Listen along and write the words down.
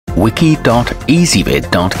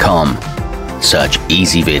wiki.ezvid.com. Search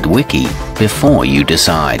Ezvid Wiki before you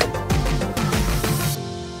decide.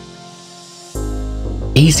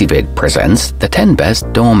 Ezvid presents the 10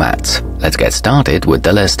 best doormats. Let's get started with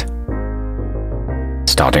the list.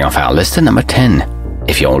 Starting off our list at number 10.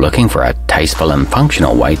 If you're looking for a tasteful and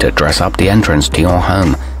functional way to dress up the entrance to your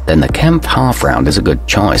home, then the kempf half-round is a good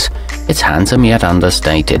choice. It's handsome yet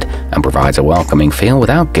understated and provides a welcoming feel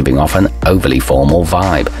without giving off an overly formal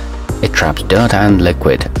vibe. It traps dirt and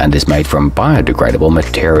liquid and is made from biodegradable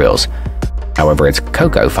materials. However, its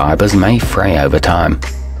cocoa fibers may fray over time.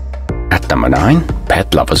 At number 9,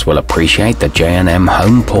 pet lovers will appreciate the J&M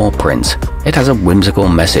Home Paw Prints. It has a whimsical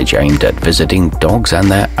message aimed at visiting dogs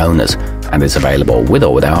and their owners, and is available with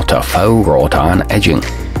or without a faux wrought iron edging.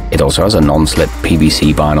 It also has a non-slip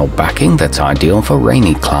PVC vinyl backing that's ideal for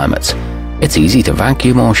rainy climates. It's easy to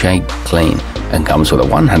vacuum or shake clean, and comes with a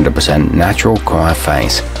 100% natural coir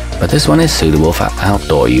face, but this one is suitable for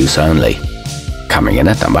outdoor use only. Coming in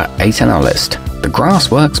at number 8 on our list. The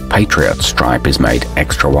grassworx Patriot stripe is made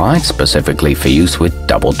extra wide specifically for use with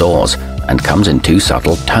double doors, and comes in 2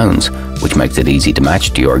 subtle tones, which makes it easy to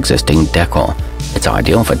match to your existing decor. It's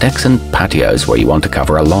ideal for decks and patios where you want to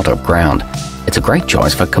cover a lot of ground. It's a great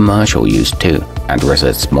choice for commercial use too, and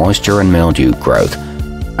resists moisture and mildew growth.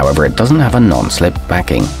 However, it doesn't have a non-slip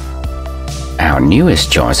backing. Our newest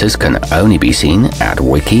choices can only be seen at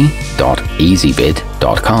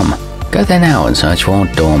wiki.ezvid.com. Go there now and search for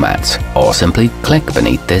doormats, or simply click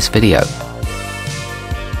beneath this video.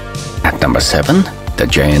 At number 7, the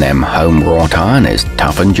J&M Home Wrought Iron is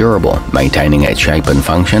tough and durable, maintaining its shape and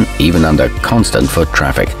function even under constant foot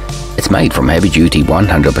traffic. It's made from heavy-duty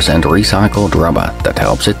 100% recycled rubber that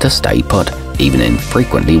helps it to stay put, even in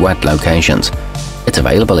frequently wet locations. It's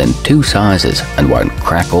available in 2 sizes and won't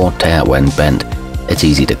crack or tear when bent. It's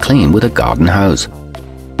easy to clean with a garden hose.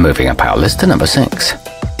 Moving up our list to number 6.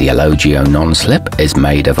 The elogio non-slip is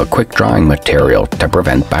made of a quick-drying material to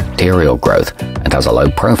prevent bacterial growth, and has a low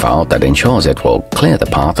profile that ensures it will clear the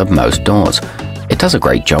path of most doors. It does a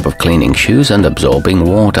great job of cleaning shoes and absorbing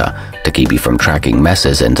water to keep you from tracking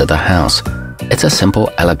messes into the house. It's a simple,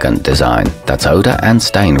 elegant design that's odor and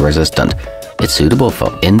stain resistant. It's suitable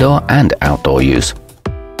for indoor and outdoor use.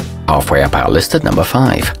 Halfway up our list at number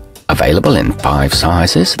 5. Available in 5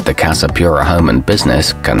 sizes, the Casa Pura Home and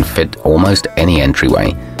Business can fit almost any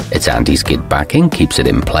entryway. Its anti-skid backing keeps it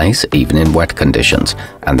in place even in wet conditions,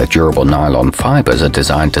 and the durable nylon fibers are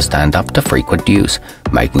designed to stand up to frequent use,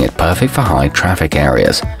 making it perfect for high traffic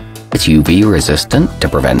areas. It's UV resistant to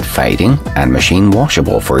prevent fading and machine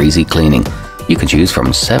washable for easy cleaning. You can choose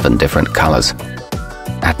from 7 different colors.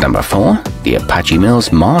 At number 4, the Apache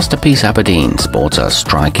Mill's Masterpiece Aberdeen sports a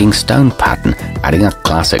striking stone pattern, adding a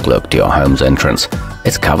classic look to your home's entrance.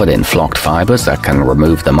 It's covered in flocked fibers that can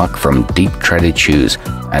remove the muck from deep treaded shoes,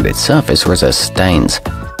 and its surface resists stains.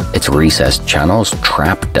 Its recessed channels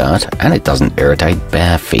trap dirt, and it doesn't irritate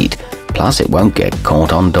bare feet, plus it won't get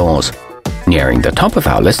caught on doors. Nearing the top of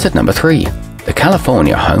our list at number 3, the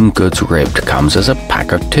California Home Goods Ribbed comes as a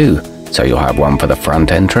pack of 2, so you'll have one for the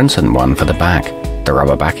front entrance and one for the back. The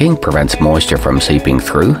rubber backing prevents moisture from seeping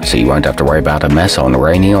through, so you won't have to worry about a mess on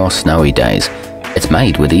rainy or snowy days. It's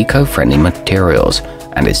made with eco-friendly materials,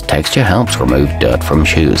 and its texture helps remove dirt from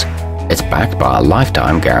shoes. It's backed by a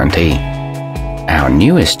lifetime guarantee. Our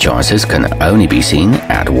newest choices can only be seen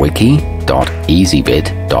at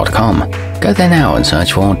wiki.ezvid.com. Go there now and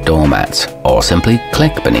search for doormats, or simply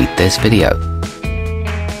click beneath this video.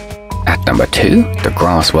 At number 2, the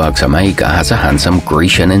grassworx Omega has a handsome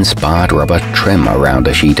Grecian-inspired rubber trim around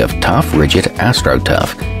a sheet of tough, rigid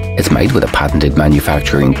AstroTurf. It's made with a patented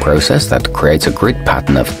manufacturing process that creates a grid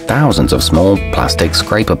pattern of thousands of small plastic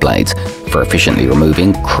scraper blades for efficiently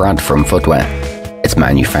removing crud from footwear. It's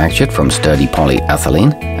manufactured from sturdy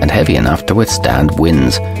polyethylene and heavy enough to withstand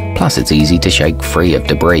winds, plus it's easy to shake free of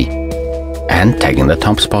debris. And taking the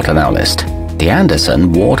top spot on our list, the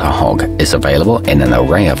Andersen waterhog is available in an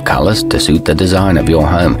array of colors to suit the design of your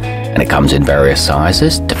home, and it comes in various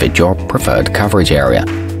sizes to fit your preferred coverage area.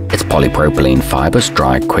 Its polypropylene fibers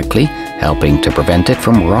dry quickly, helping to prevent it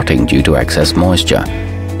from rotting due to excess moisture.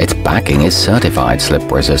 Its backing is certified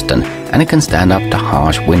slip resistant, and it can stand up to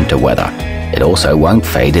harsh winter weather. It also won't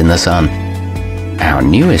fade in the sun. Our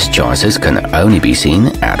newest choices can only be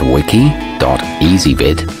seen at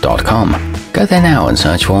wiki.ezvid.com. Go there now and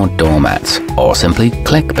search for doormats, or simply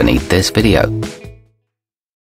click beneath this video.